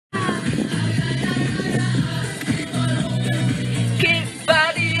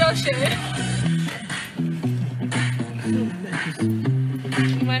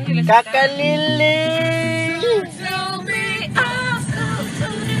Kakak Lili.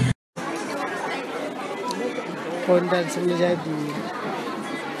 Pondan semua jadi.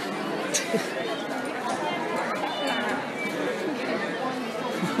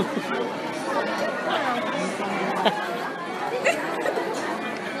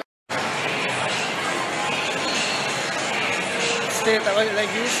 Saya tak balik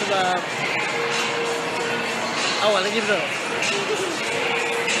lagi sebab awal lagi bro.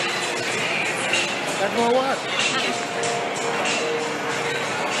 Tak mau awal.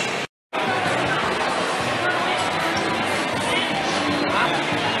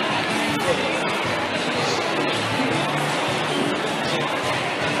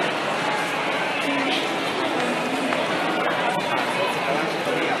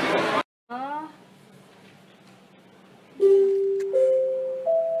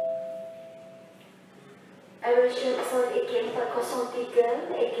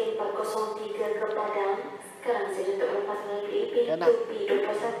 EK 403 ke Padang. Sekarang saya untuk melepas melalui pintu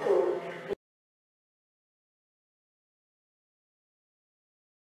P21.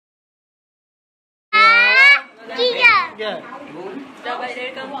 Tiga. Dah balik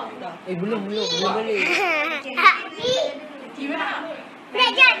dari kamu? Belum balik.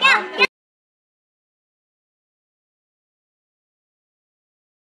 Jap.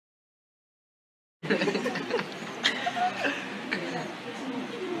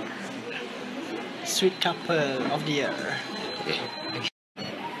 Sweet couple of the year.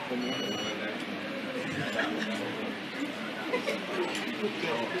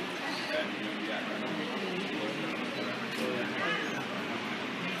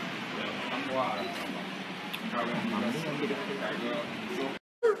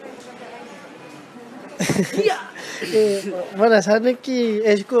 Mana sana ki?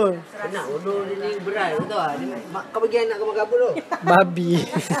 Sekolah. Nak bodoh ni berai tu ah. Kau bagi anak kau makan apa tu? Babi.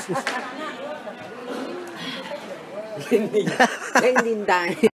 Yang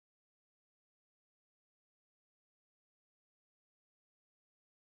dindai.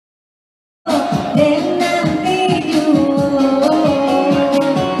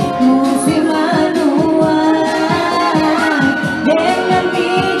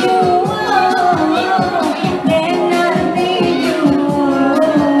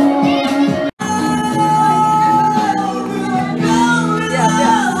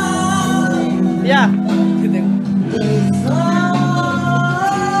 Ya.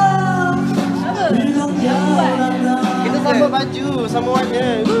 Kita sama baju, sama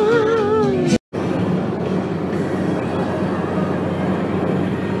warna.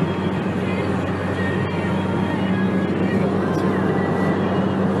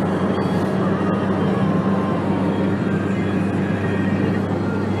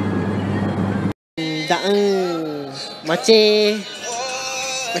 Tak macam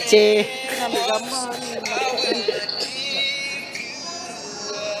ambil gambar ni.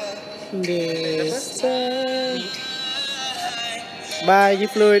 Bye, give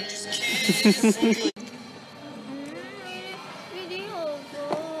float. Video ke?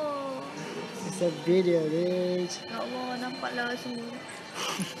 It's a video, guys. Allah, nampaklah semua.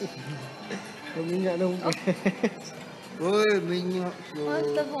 Minyak dong. Oi, minyak.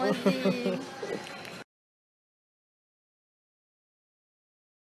 Astagfirullahaladzim.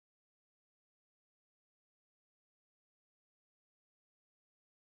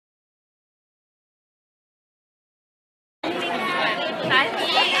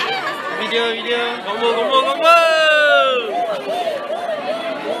 Video. Combo.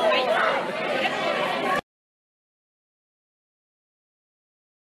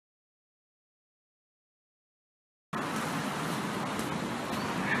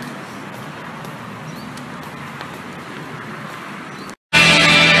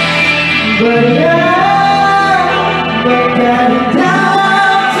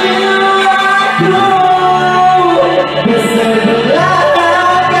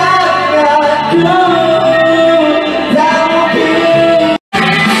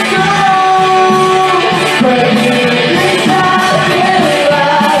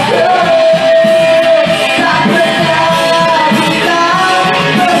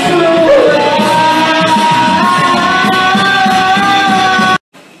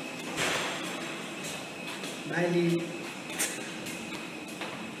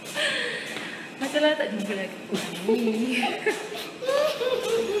 Masalah tak jumpa lagi.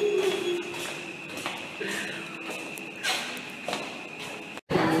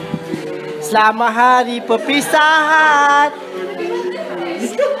 Selamat hari perpisahan.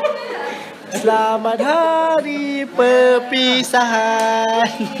 Selamat hari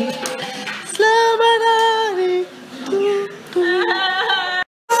perpisahan. Selamat hari.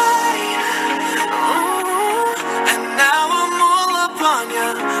 on you,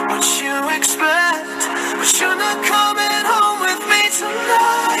 what you expect? But you're not coming home with me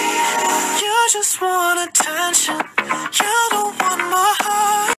tonight. You just want attention, you don't want my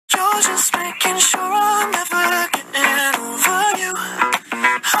heart. You're just making sure I'm never getting over you.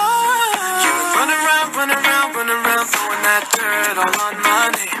 You run around, throwing that dirt all on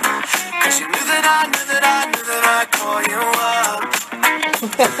my name. Cause you knew that I'd call you up.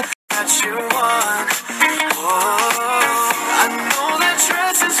 That you want. Oh, I know that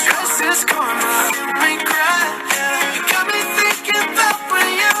stress is karma. Regret, yeah. You got me thinking about when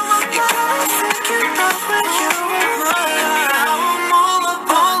you were mine. Now I'm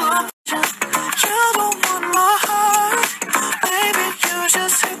all up. You don't want my heart. Baby, you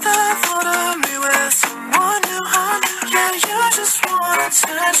just hate the thought of me with someone new. Yeah, you just want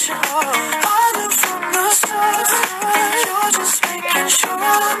attention. I knew from the start. You're just making sure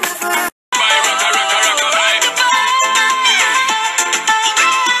I'm never.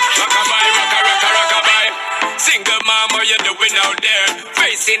 Single mama, you're doing out there,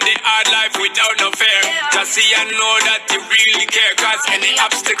 facing the hard life without no fear. Just see and know that you really care, cause any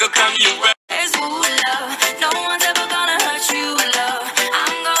obstacle come you will. There's love, no one's ever gonna hurt you, love.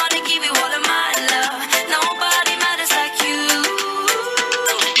 I'm gonna give you all of my love. Nobody matters like you.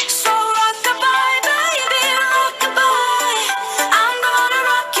 So rock-a-bye, baby, rock-a-bye. I'm gonna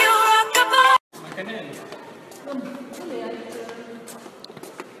rock you, rock-a-bye.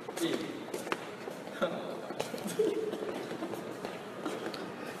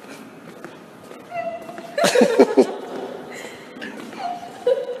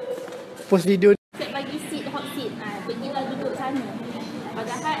 Post video. Set bagi seat, hot seat. Pergilah duduk sana.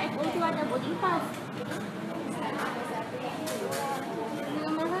 Padahal F.O. tu ada boarding pass.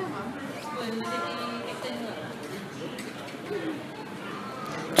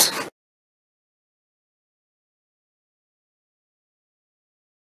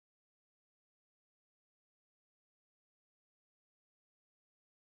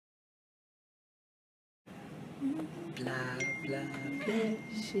 Blah blah blah.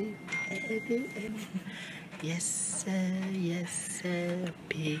 She yes sir.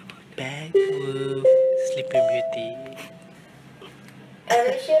 Big bag wolf. Sleeping Beauty.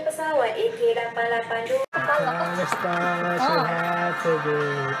 Malaysia pesawat AK882 The stars should have to be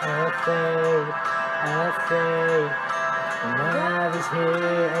afraid. Love is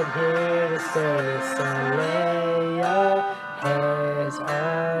here and here to stay. So lay your hands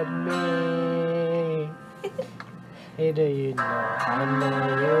on me. Hey, do you know I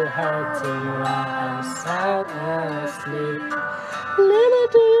know you're hurting while I'm sound asleep. Little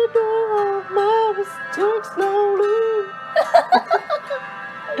do you know my mistakes slowly.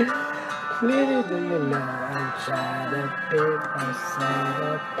 Little do you know I'm trying to pick myself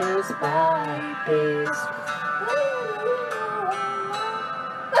up piece by piece.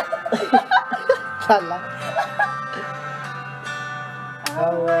 Salah.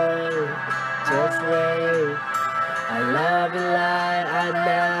 Oh wait, just wait. I love you like I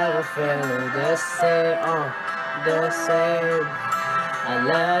never felt the same, the same. I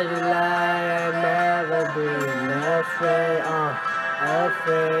love you like I never been afraid,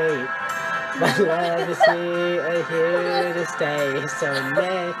 afraid. My love is here and here to stay. So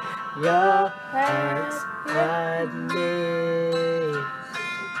lay your hands on me.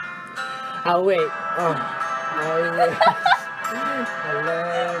 Oh wait, I wait. I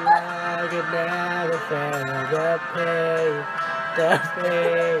love you like I never felt the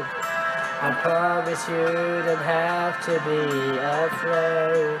pain. I promise you don't have to be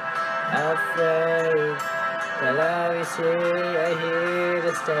afraid. The love is here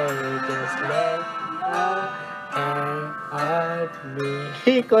to stay. Just lay your hand on me.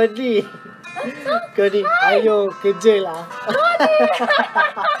 Kodi, ayo kerja lah.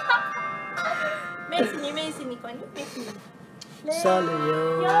 Main sini kau ni. Main sini. So lay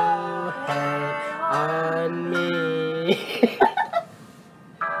your hand on me.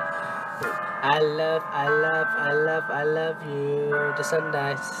 I love you. The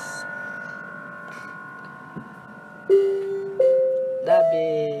sunrise.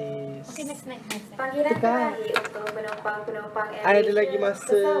 Habis. Okay, next. Panggilan terakhir untuk penumpang-penumpang Ada lagi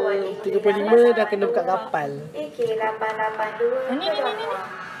masa 35 dah kena buka kapal. AK882 Ni.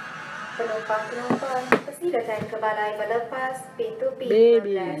 Penumpang-penumpang persilakan ke balai berlepas pintu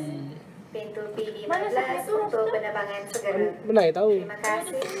Baby. P15. Pintu P15 untuk penerbangan segera. Mana saya tahu? Terima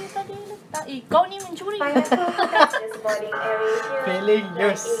kasih. Tadi letak. Kau ni mencuri. Pineapple passengers boarding area here. Feeling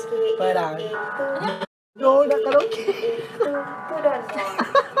yours. Perang. AK882 No, nak karaoke. to Don Juan.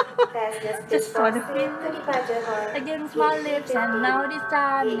 Pass the Just speed for the force feel to departure hall. against my lips, and now this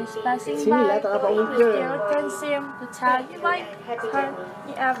time is passing Sini lah by. tak nampak You muka. still can seem to tell you like Happy hurt journey.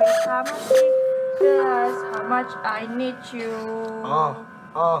 me every time I see. Realize how much I need you. Oh.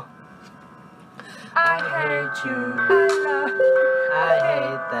 I hate you. I love you. I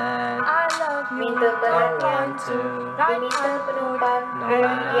hate that. I love you. Minta Don't perhatian. want to. Diminta penumpang Nobody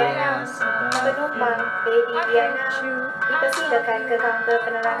Lady Diana. else above Penumpang you. Lady I Diana hate you. dipersilakan ke kaunter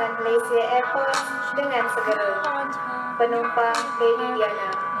penerangan Malaysia Airport dengan segera. Want her. Penumpang Lady Diana.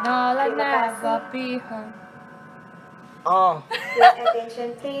 And all I Terima never kasih. be her. Oh. Your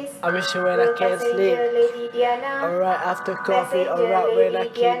attention please. I miss you when I Will can't sleep. passenger Lady Diana. Alright after coffee, Passenger alright when I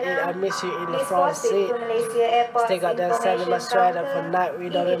Lady can't eat. Diana. I miss you in the Please front proceed seat. to Malaysia Airport's Still got that stand in my information sweater for counter night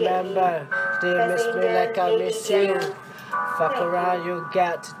we don't immediately. remember. Still miss me like I Passenger miss Lady you. Diana. Fuck Thank around, you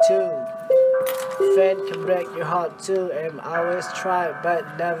got to too. Friend can break your heart too, and I always try, but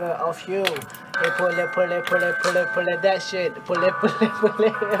never of you. Hey, pull it, that shit. Pull it,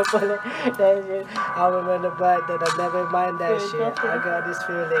 that shit. I remember the butt that I never mind that shit. I got this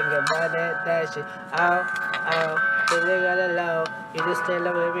feeling in my head, that shit. Feeling on the low. You just still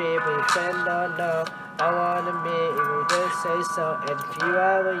love me, but your friend don't know. I wanna be, if you just say so. And if you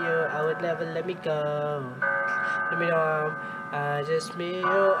were you, I would never let me go. Let me know. I just meet you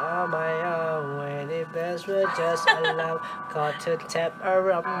on my own when the bells were just alarm. Caught to tap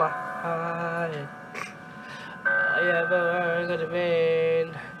around my heart. I ever gonna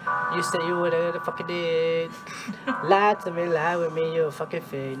win. You said you wouldn't fucking did. Lie to me, lie with me, you fucking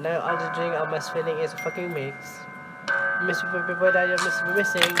fake. Now all the drink, all my feeling is a fucking mix. Miss people that you're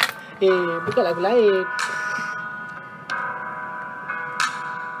missing. Bukan lagu lain.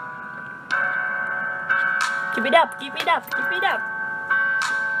 Keep it up, keep it up, keep it up.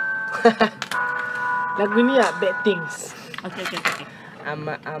 Lagu ni lah, Bad Things. Okay.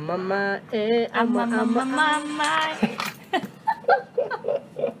 Ama, Mama.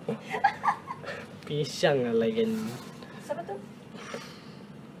 Pisang lah lagi ni. Siapa tu?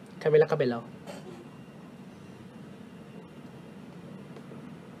 Camila Cabello.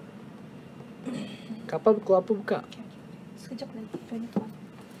 Kapan buku apa buka? Sekejap lagi, 21.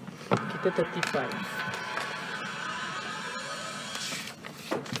 Kita 35.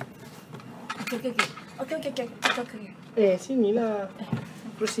 Okay. Sini lah.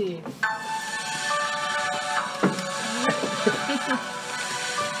 Proceed.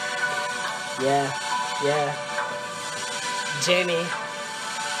 Yeah. Jenny.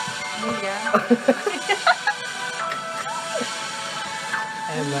 Mulia.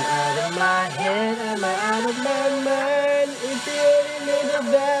 Am I out of my head? Am I out of my mind? If you only knew the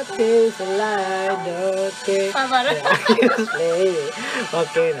bad things a lie, don't think Sabar. that I can explain it. What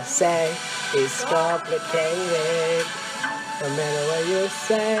can I say? It's complicated. No matter what you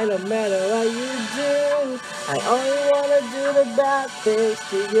say, no matter what you do, I only wanna do the bad things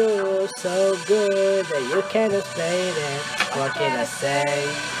to you. So good that you can't explain it. What can I say?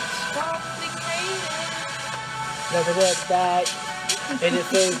 Never look back. And it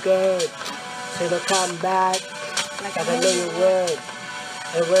feels good. So don't come back. Like I know your word.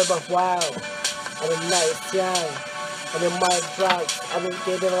 And word of wow. I'm a nice young. I'm in my drugs. I'm in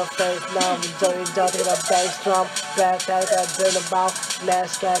getting my face now. I'm enjoying taking my bass drum. Back that I dream about.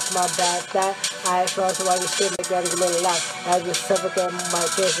 Last scratch my back that I cross while you shit like that a little life. I just suffocate my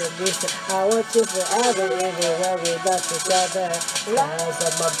kids and this. I want you forever, even when we're not together. Lies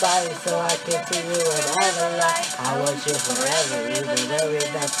on my body so I can see you whenever like. I want you forever, even when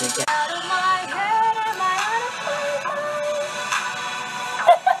we're not together. Out of my head, am I out of my mind?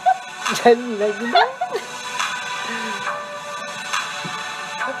 Jangan lagi dah.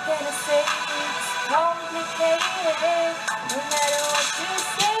 What can I say? It's complicated. No matter what you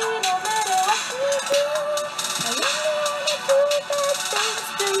say, no matter what you do, I really wanna do bad things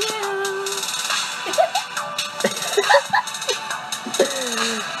to you.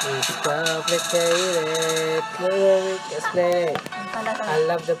 It's complicated. Clearly explain. I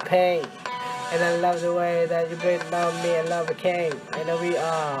love the pain. And I love the way that you bring down me and love the king. And then we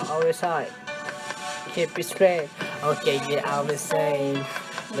are always high. Keep it straight. Okay, yeah, I'm insane.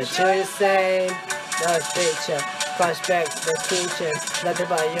 But you're the same. No picture. Flashback the future. Nothing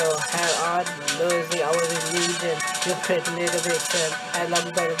but your hand on losing. I was in legion. You pretty little victim. And I'm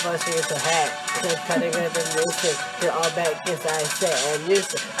better busting into hat. Still cutting with the music. You're all back inside set and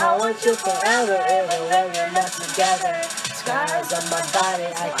music. I want you forever, even when we're not together. Scars on my body,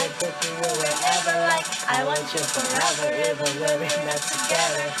 I can take you wherever like. I want you forever, even when we're not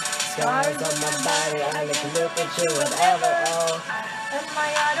together. Scars on my body, I can look at you whenever. Oh, Am I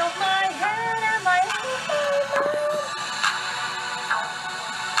out of my head? Am I out of my mind?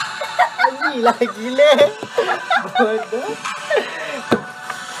 Lagi lah gila. Bodoh.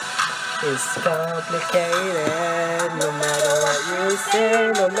 It's complicated. No matter what you say,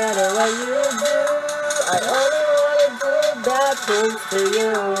 no matter what you do, I only wanna do bad things to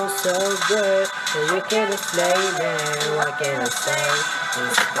you. So good, and you can't explain it. What can I say?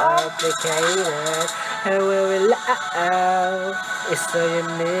 It's complicated. And when we laugh, it's so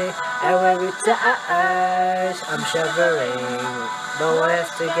unique. And when we touch, I'm shivering. No one has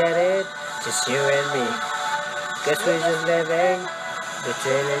to get it, just you and me. Guess we're just living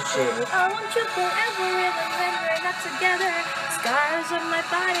between and shit. I want you forever even when we're not together. Scars on my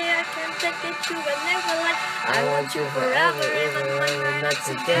body, I can't take it, you will never like. I want you forever even when we're not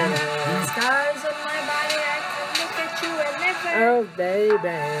together. Scars on my body, I can't look at you and never. Oh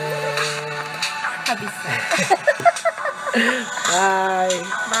baby. Habis. Bye.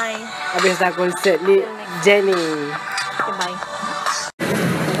 Bye. Habis dah konsert ni Jenny. Okay, bye.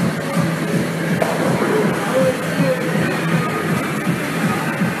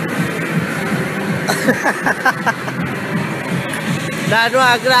 Dah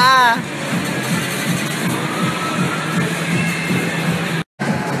dua gerak.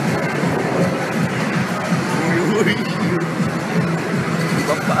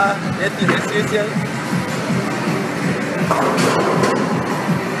 Bapak dia sial.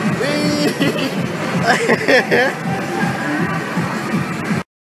 Wih.